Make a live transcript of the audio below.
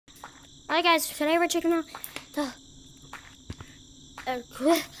Alright guys, today we're checking out the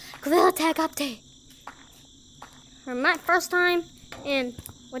Gorilla Tag update. For my first time, and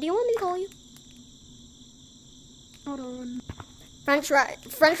what do you want me to call you? Hold on. French fry.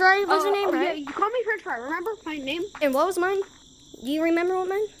 French fry was your name, right? Yeah, you call me French fry. Remember my name? And what was mine? Do you remember what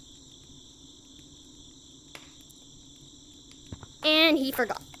mine? And he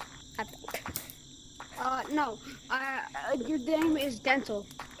forgot, I think. No. Your name is Dental.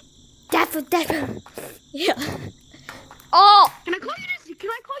 Defu. Yeah. Oh! Can I call you this? Can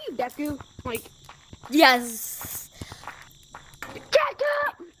I call you Deku? Like. Yes.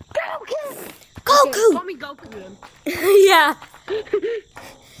 Deku! Goku! Goku! Okay, call me Goku then. Yeah.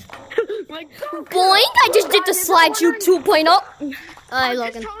 Like Goku! Boing! I just did the slide shoot 2.0. I'm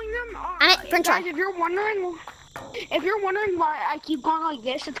Logan. just telling them, French fry. guys, if you're wondering why I keep going like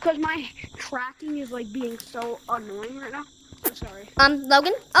this, it's because my tracking is like being so annoying right now. I'm sorry.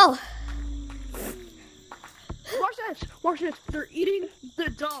 Logan? Oh. Watch this. They're eating the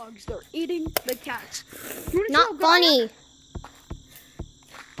dogs. They're eating the cats. Not funny.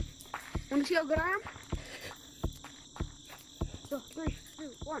 Want to see how good I am? So, 3, 2,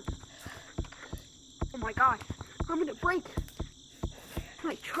 1. Oh my god. I'm gonna break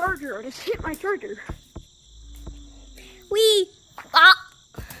my charger. I just hit my charger. Wee. Ah.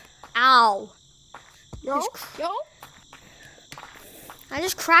 Ow. Yo? I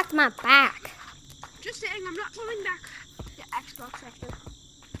just cracked my back. Just saying, I'm not pulling back the Xbox sector.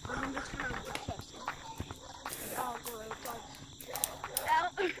 I'm just gonna test it. Oh,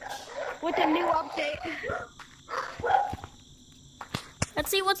 great. With the new update.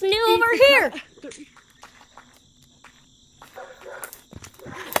 Let's see what's new over here.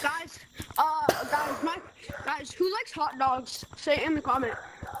 Guys, who likes hot dogs? Say it in the comment.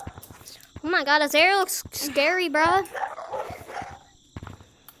 Oh my god, this area looks scary, bruh.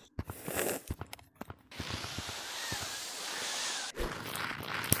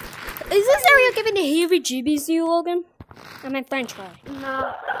 Is this area giving the heebie-jeebies to you, Logan? I meant French fry.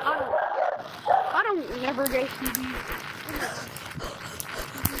 No, I don't never get heebie.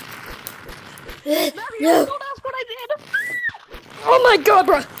 No. Don't ask what I did. Oh my god,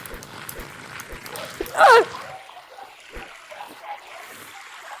 bruh.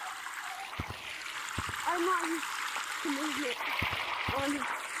 I'm not used to movement.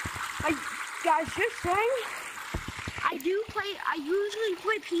 Guys, just saying, I usually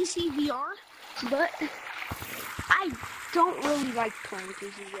play PC VR, but I don't really like playing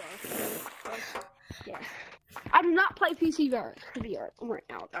PC VR. Yeah. I do not play PC VR right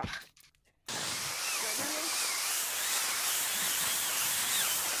now, though.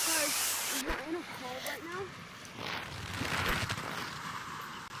 Guys, we're in a call right now.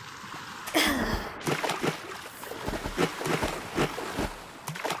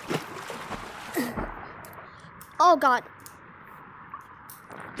 Oh god.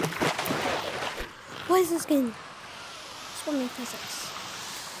 What is this game? Swimming physics.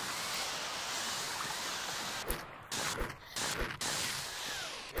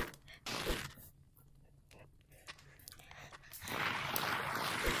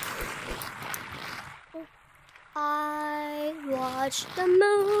 I watch the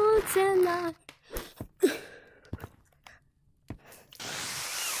moon tonight.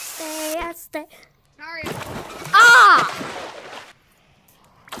 Stay. Sorry. Ah!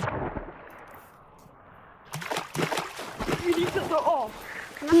 You need to go off.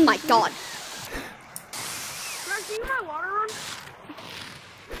 Oh my god. Can I see my water run?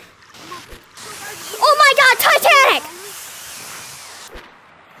 Oh my god, Titanic!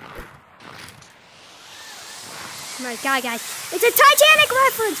 Oh my god, guys. It's a Titanic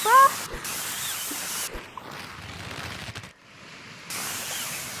reference, bro!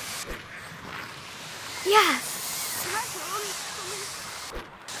 Yes!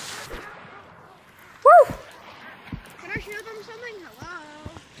 Woo! Can I show them something? Hello?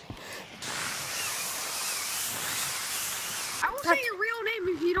 I will say your real name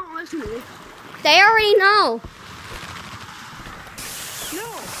if you don't listen to me. They already know. No,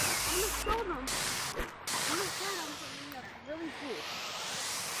 I'm gonna show them. I'm gonna show them something that's really cool.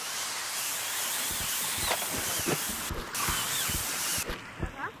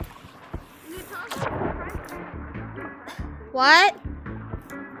 You need to talk about it, right? What?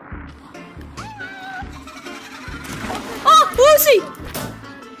 Oh, Lucy!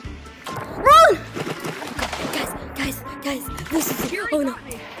 Run! Guys, Lucy's here. Oh no.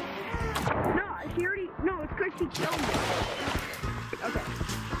 No, it's because she killed me. Okay.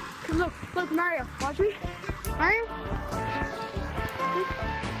 Look, Mario, watch me. Mario?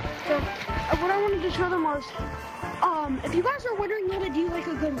 So, what I wanted to show them was, if you guys are wondering how to do like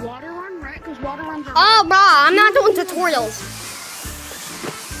a good water run, right? alright? Because water runs are Oh, bro, I'm not doing tutorials.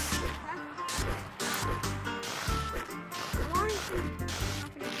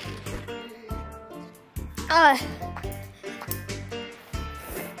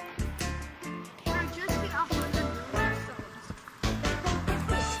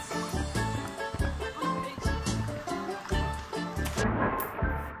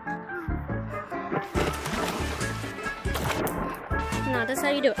 No, that's how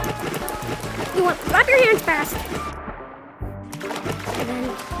you do it. You want wrap your hands fast. And then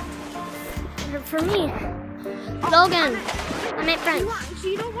for me, Logan, I made friends. So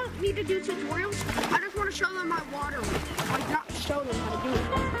you don't want me to do tutorials? I just want to show them my water. Like not show them how to do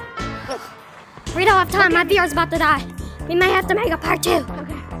it. Look. We don't have time. My beer's about to die. We may have to make a part 2. Okay.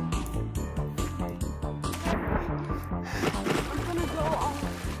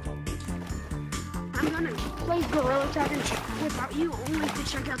 I'm gonna play Gorilla Tag without you, only to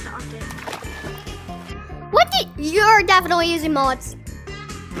check out the update. What did you're definitely using mods?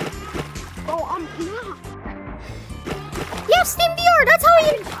 Oh, I'm not. Yeah, Steam VR. That's how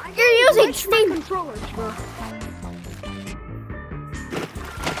you're using Steam controllers, bro.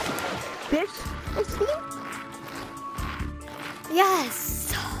 This is Steam.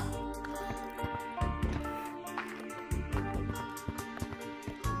 Yes.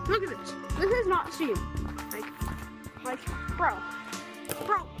 Look at this. This is not Steam. Like, bro,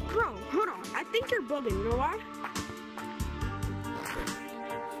 hold on. I think you're bugging. You know why?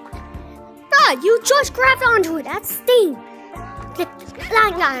 Bruh, you just grabbed onto it. That's Steam. The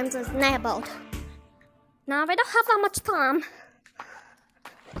lines is enabled. Now we don't have that much time.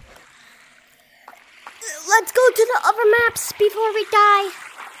 Let's go to the other maps before we die.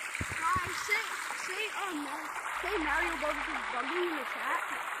 Say Mario Bros is bugging in the chat.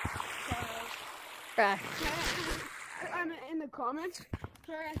 Bruh. I'm in the comments.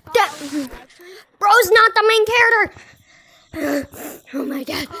 Sorry, I thought Bro's not the main character. Oh my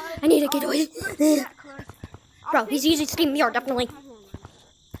god. I need to get away. Bro, he's using Steam VR, definitely.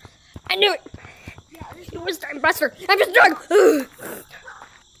 I knew it. It was the impressor. I'm just doing.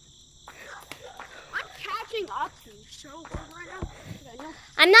 I'm catching up to you so hard right now.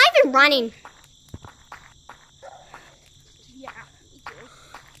 I'm not even running. Yeah, me too.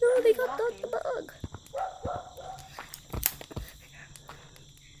 No, they got the bug.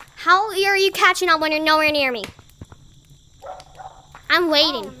 How are you catching up when you're nowhere near me? I'm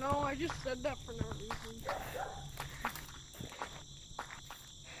waiting. Oh no, I just said that for no reason.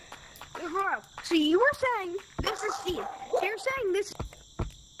 So you were saying this is Steve. So you're saying this.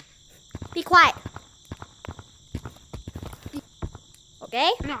 Be quiet.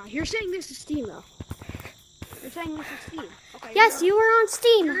 Okay? No, you're saying this is Steam though. You're saying this is Steam. Okay. Yes, you were on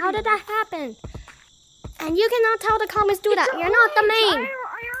Steam. How did that happen? And you cannot tell the comments do that. You're not the main.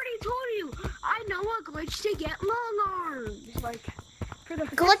 I already told you. I know a glitch to get long arms. Like for the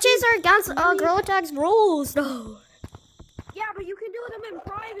glitches are against Gorilla Tag's rules, though. Yeah, but you can do them in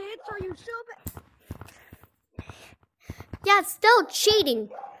private, so you still. Yeah, it's still cheating.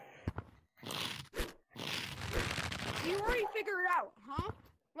 You already figured it out, huh?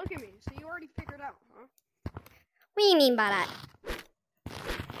 Look at me. So you already figured it out, huh? What do you mean by that?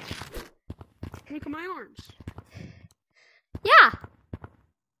 Look at my arms. Yeah.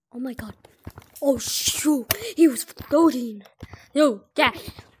 Oh my god. Oh shoot. He was floating. No, yeah.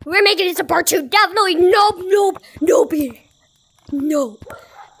 We're making this a part 2. Definitely. Nope. No. Wait.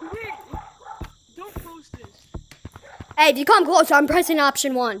 Don't post this. Hey, if you come close, I'm pressing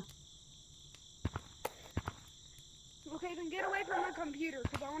option 1. Okay, then get away from my computer,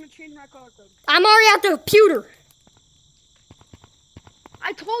 because I want to change my color code. I'm already at the computer.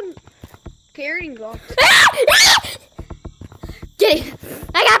 I told you. Okay, you're eating go. Get it.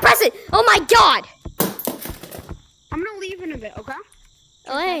 I gotta press it. Oh my god. I'm gonna leave in a bit, okay?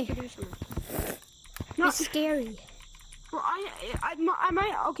 Hey. No, It's scary. well, I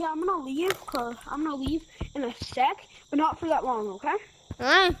might. Okay, I'm gonna leave. Cause I'm gonna leave in a sec, but not for that long, okay?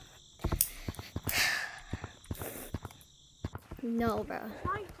 Alright. No, bro.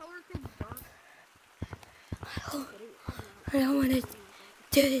 My color code's dark. I don't want to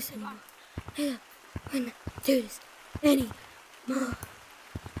do this anymore. I don't want to do this anymore.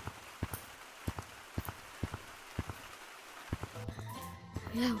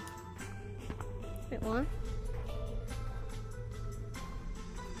 No. Wait, what?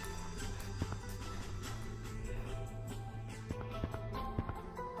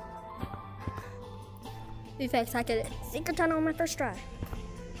 Effects, I could secret tunnel on my first try.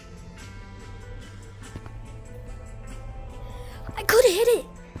 I could have hit it.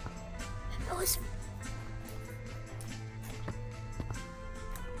 That was.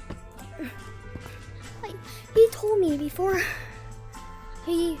 Like, he told me before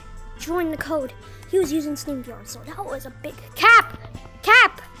he joined the code, he was using SteamVR, so that was a big cap.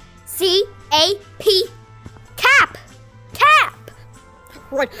 C-A-P. Cap.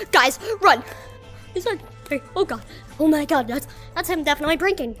 Run, guys, run. Is that? Oh God. Oh my God. That's him definitely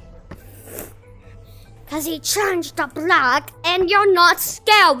drinking. Cause he changed the block, and you're not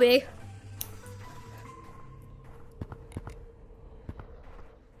scary.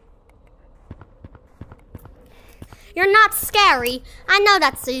 You're not scary. I know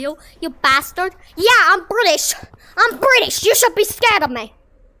that's you bastard. Yeah, I'm British. You should be scared of me.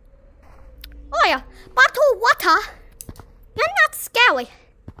 Oh yeah, bottle water. You're not scary.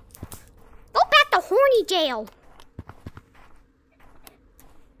 Go back to horny jail.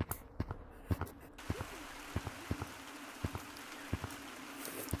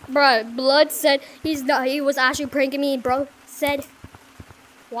 Bro, Blood said he was actually pranking me. Bro said,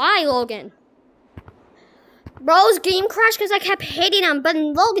 why, Logan? Bro's game crashed because I kept hitting him. But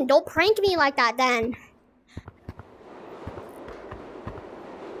Logan, don't prank me like that then.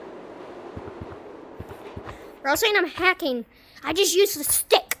 Bro saying I'm hacking. I just used the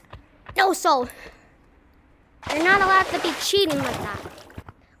stick. No, so you're not allowed to be cheating like that.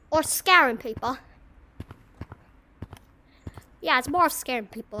 Or scaring people. Yeah, it's more of scaring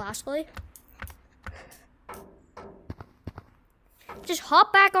people, actually. Just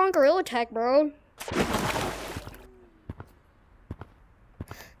hop back on Gorilla Tag, bro.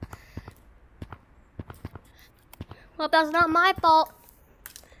 Well, that's not my fault.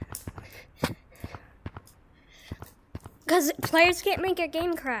 Because players can't make your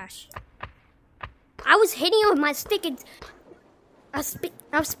game crash. I was hitting it with my stick and I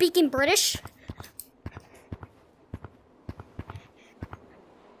was speaking British.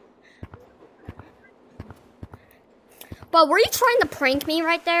 But were you trying to prank me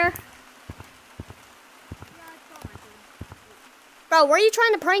right there? Bro, were you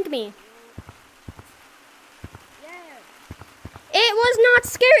trying to prank me? Yeah. It was not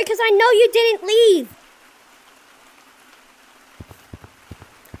scary because I know you didn't leave.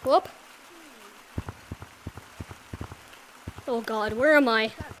 Whoop. Oh God, where am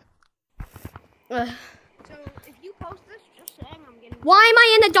I? So if you post this, just saying I'm getting. Why am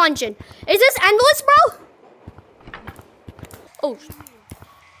I in the dungeon? Is this endless, bro? Oh.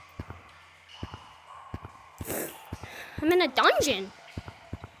 I'm in a dungeon.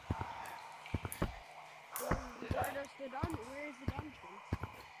 Where is the dungeon?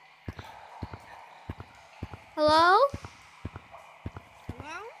 Hello?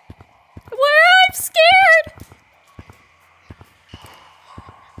 Hello? Where? I'm scared.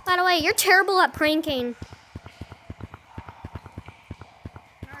 By the way, you're terrible at pranking.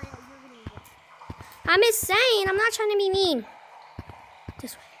 I'm just saying, I'm not trying to be mean.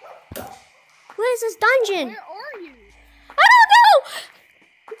 This way. What is this dungeon? Where are you? I don't know!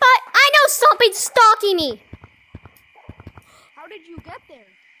 But I know something's stalking me. How did you get there?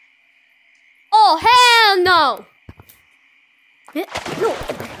 Oh, hell no! No.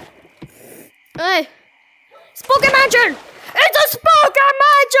 Hey. Spooky Mansion! It's a Spooky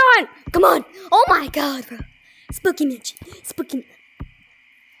Mansion! Come on. Oh my God, bro. Spooky Mansion. Spooky Mansion.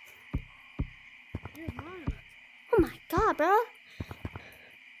 Oh my God, bro.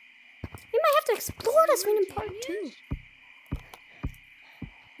 We might have to explore this one in part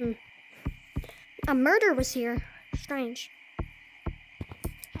 2. A murder was here. Strange.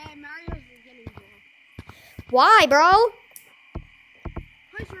 Hey, Mario's getting blocked. Why, bro?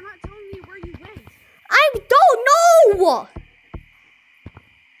 Guys, you're not telling me where you went. I don't know!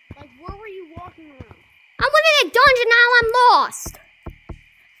 Like, where were you walking around? I went in a dungeon, now I'm lost.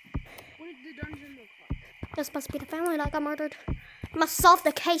 What did the dungeon look like? This must be the family that got murdered. Must solve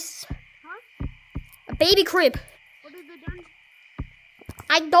the case. Huh? A baby crib. What did the dungeon...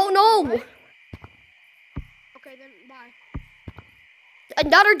 I don't know. What? Okay, then, bye.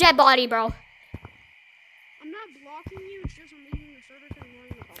 Another dead body, bro. I'm not blocking you, it's just I'm leaving the server because I'm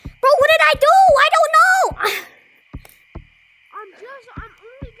worrying about it. Bro, what did I do? I don't know. I'm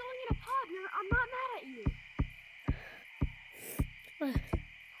only going in a pod. I'm not mad at you.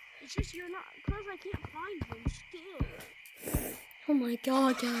 It's just you're not, because I can't find them still. Oh my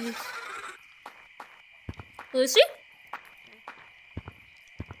God, guys. Lucy?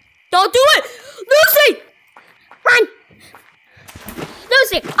 Don't do it! Lucy! Run!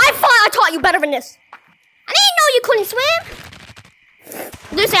 Lucy, I thought I taught you better than this. I didn't know you couldn't swim.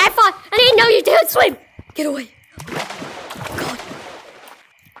 Lucy, I didn't know you did swim. Get away. Oh God.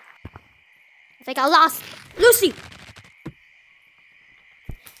 I think I lost. Lucy!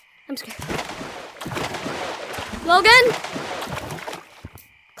 I'm scared. Logan?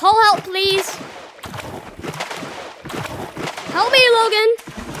 Call help, please. Help me, Logan.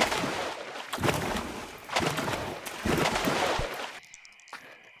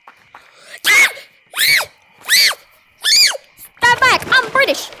 Stand back. I'm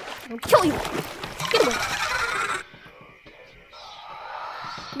British. I'll kill you. Get away.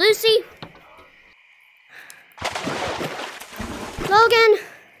 Lucy. Logan.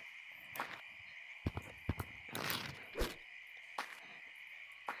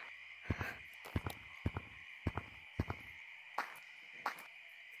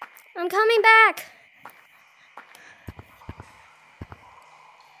 I'm coming back.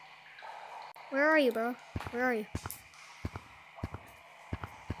 Where are you, bro? Where are you?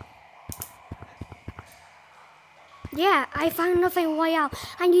 Yeah, I found a way out.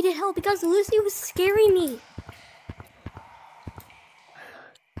 I needed help because Lucy was scaring me.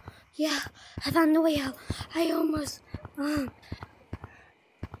 Yeah, I found a way out. I almost...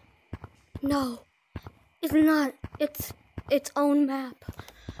 No, it's not. It's its own map.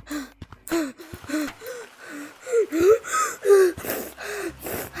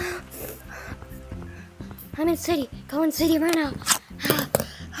 I'm in city. Go in city right now.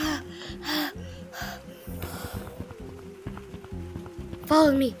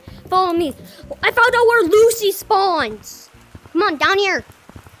 Follow me. Follow me. I found out where Lucy spawns. Come on, down here.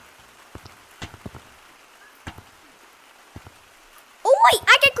 Oh wait,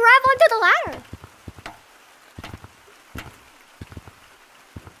 I can grab onto the ladder.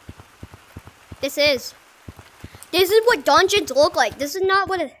 This is what dungeons look like. This is not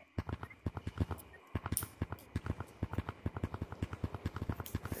what it...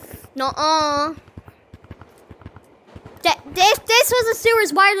 Nuh-uh. This was a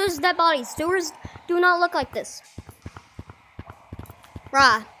sewers. Why are those dead bodies? Sewers do not look like this.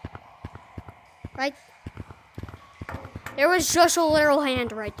 Right. There was just a literal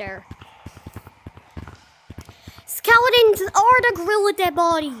hand right there. Skeletons are the gorilla dead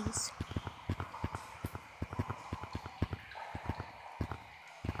bodies.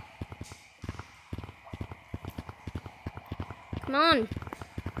 Come on.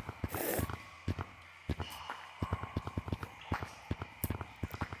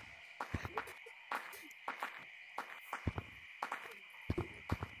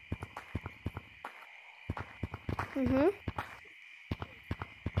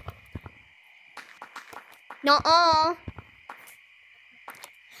 Nuh-uh.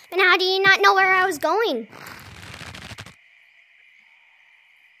 And how do you not know where I was going?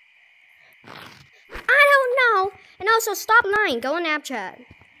 I don't know. And also, stop lying. Go on Snapchat.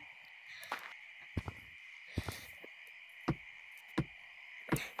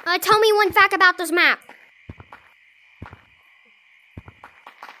 Tell me one fact about this map.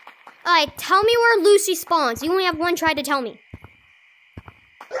 Tell me where Lucy spawns. You only have one try to tell me.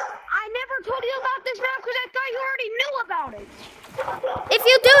 I never told you about this map because I thought you already knew about it. If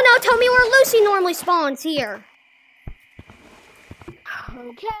you do know, tell me where Lucy normally spawns here.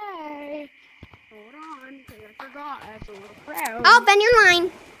 Okay. Hold on, because I forgot. I have a little crowd. Oh, then you're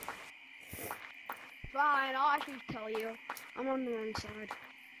lying. Fine, I'll actually tell you. I'm on the wrong side.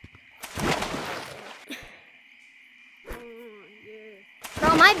 Yeah. Bro,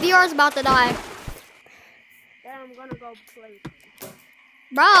 my VR's about to die. Then I'm gonna go play.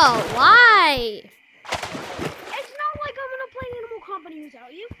 Bro, why? It's not like I'm gonna play Animal Company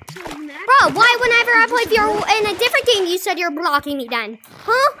without you. So bro, why whenever I play VR in a different game, you said you're blocking me then?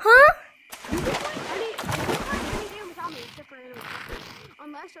 Huh? You can play any game without me except for Animal Company.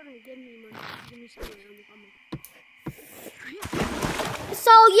 Unless they're gonna give me money. Give me some Animal Company.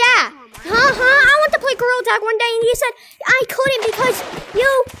 So yeah, I want to play Gorilla Tag one day, and you said I couldn't because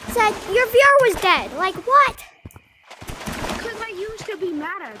you said your VR was dead. Like what? Because I used to be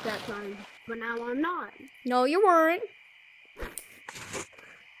mad at that time, but now I'm not. No, you weren't.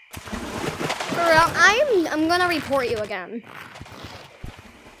 For real, I'm gonna report you again.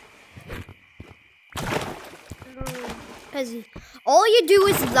 Because all you do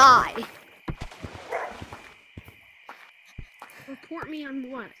is lie. Report me on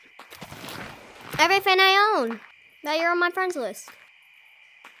what? Everything I own. That you're on my friends list.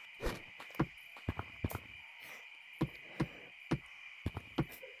 You're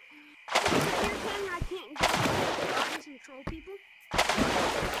saying I can't go and troll people?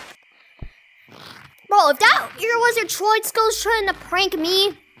 Bro, if that was your Troid skills trying to prank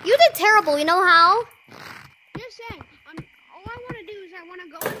me, you did terrible, you know how? Just saying, all I want to do is I want to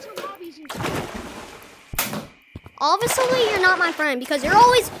go into lobbies and stuff. Obviously, you're not my friend because you're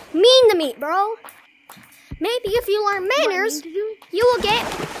always mean to me, bro. Maybe if you learn manners, you will get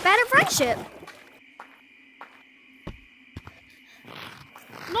better friendship.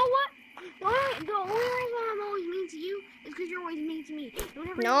 You know what? The only reason I'm always mean to you is because you're always mean to me.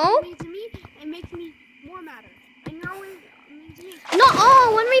 Whenever No. you're mean to me, it makes me more madder. And you're always mean to me. No,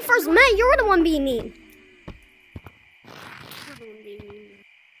 oh, when we first met, you were the one being mean. You're the one being mean.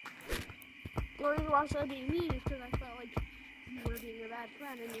 The only reason why I started being mean is because I felt like you were being a bad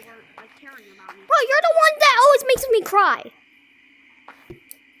friend and you weren't like caring about me. Bro, you're the one that always makes me cry.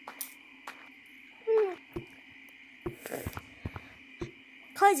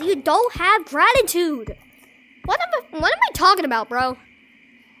 Cause you don't have gratitude. What am I talking about, bro?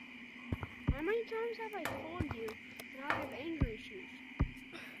 How many times have I told you that I have anger issues?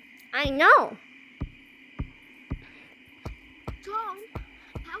 I know. Tom,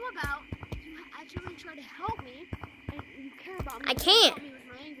 how about you actually try to help me and you care about me? I can't. Help me with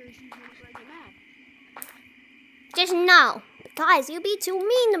my anger issues whenever I get mad. Just no. Guys, you be too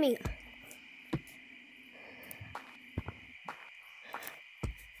mean to me.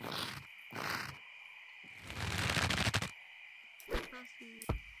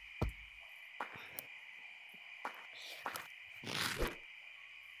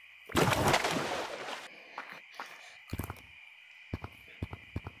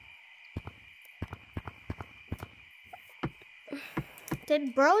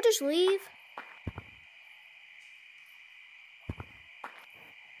 Did bro just leave?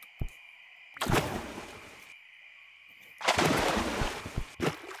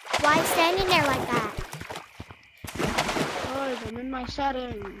 Why standing there like that? Guys, I'm in my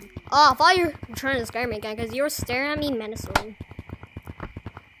setting. Oh, I thought you were trying to scare me again because you were staring at me menacingly.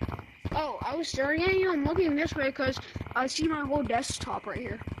 Oh, I was staring at you. I'm looking this way because I see my whole desktop right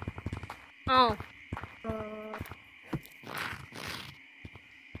here. Oh.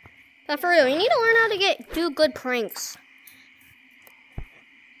 But for real, you need to learn how to do good pranks.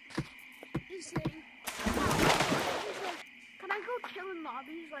 He's saying, can I go chill in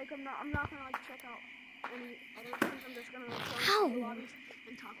lobbies? Like I'm not gonna like check out any other things. I'm just gonna like go in lobbies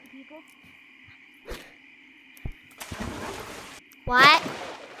and talk to people. What?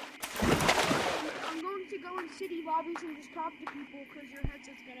 I'm going to go in city lobbies and just talk to people because your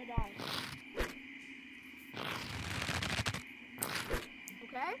headset's gonna die.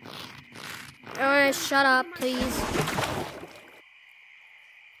 Okay? Alright, shut up, please.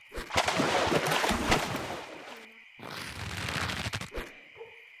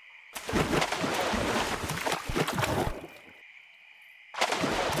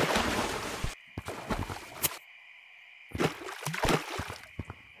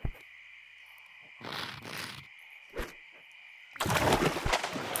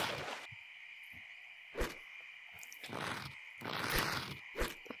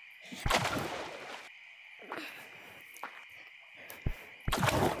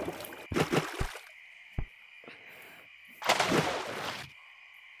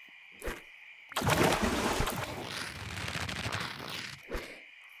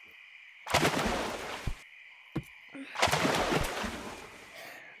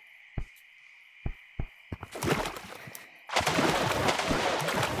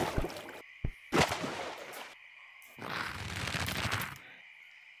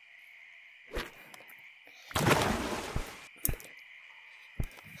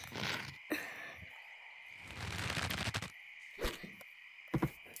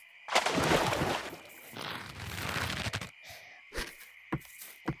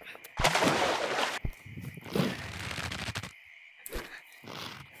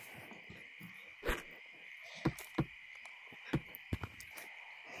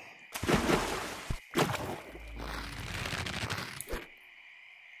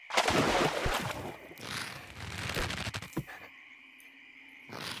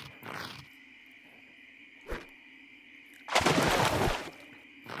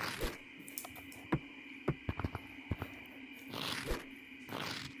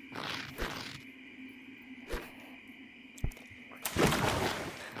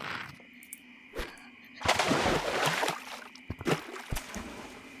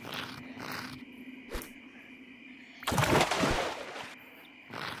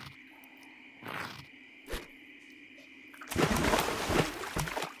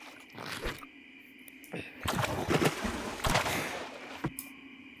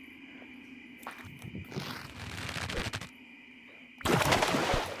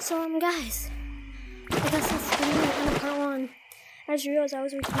 So, guys, I guess that's gonna be the end of part one. I just realized I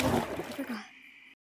was recording. I forgot.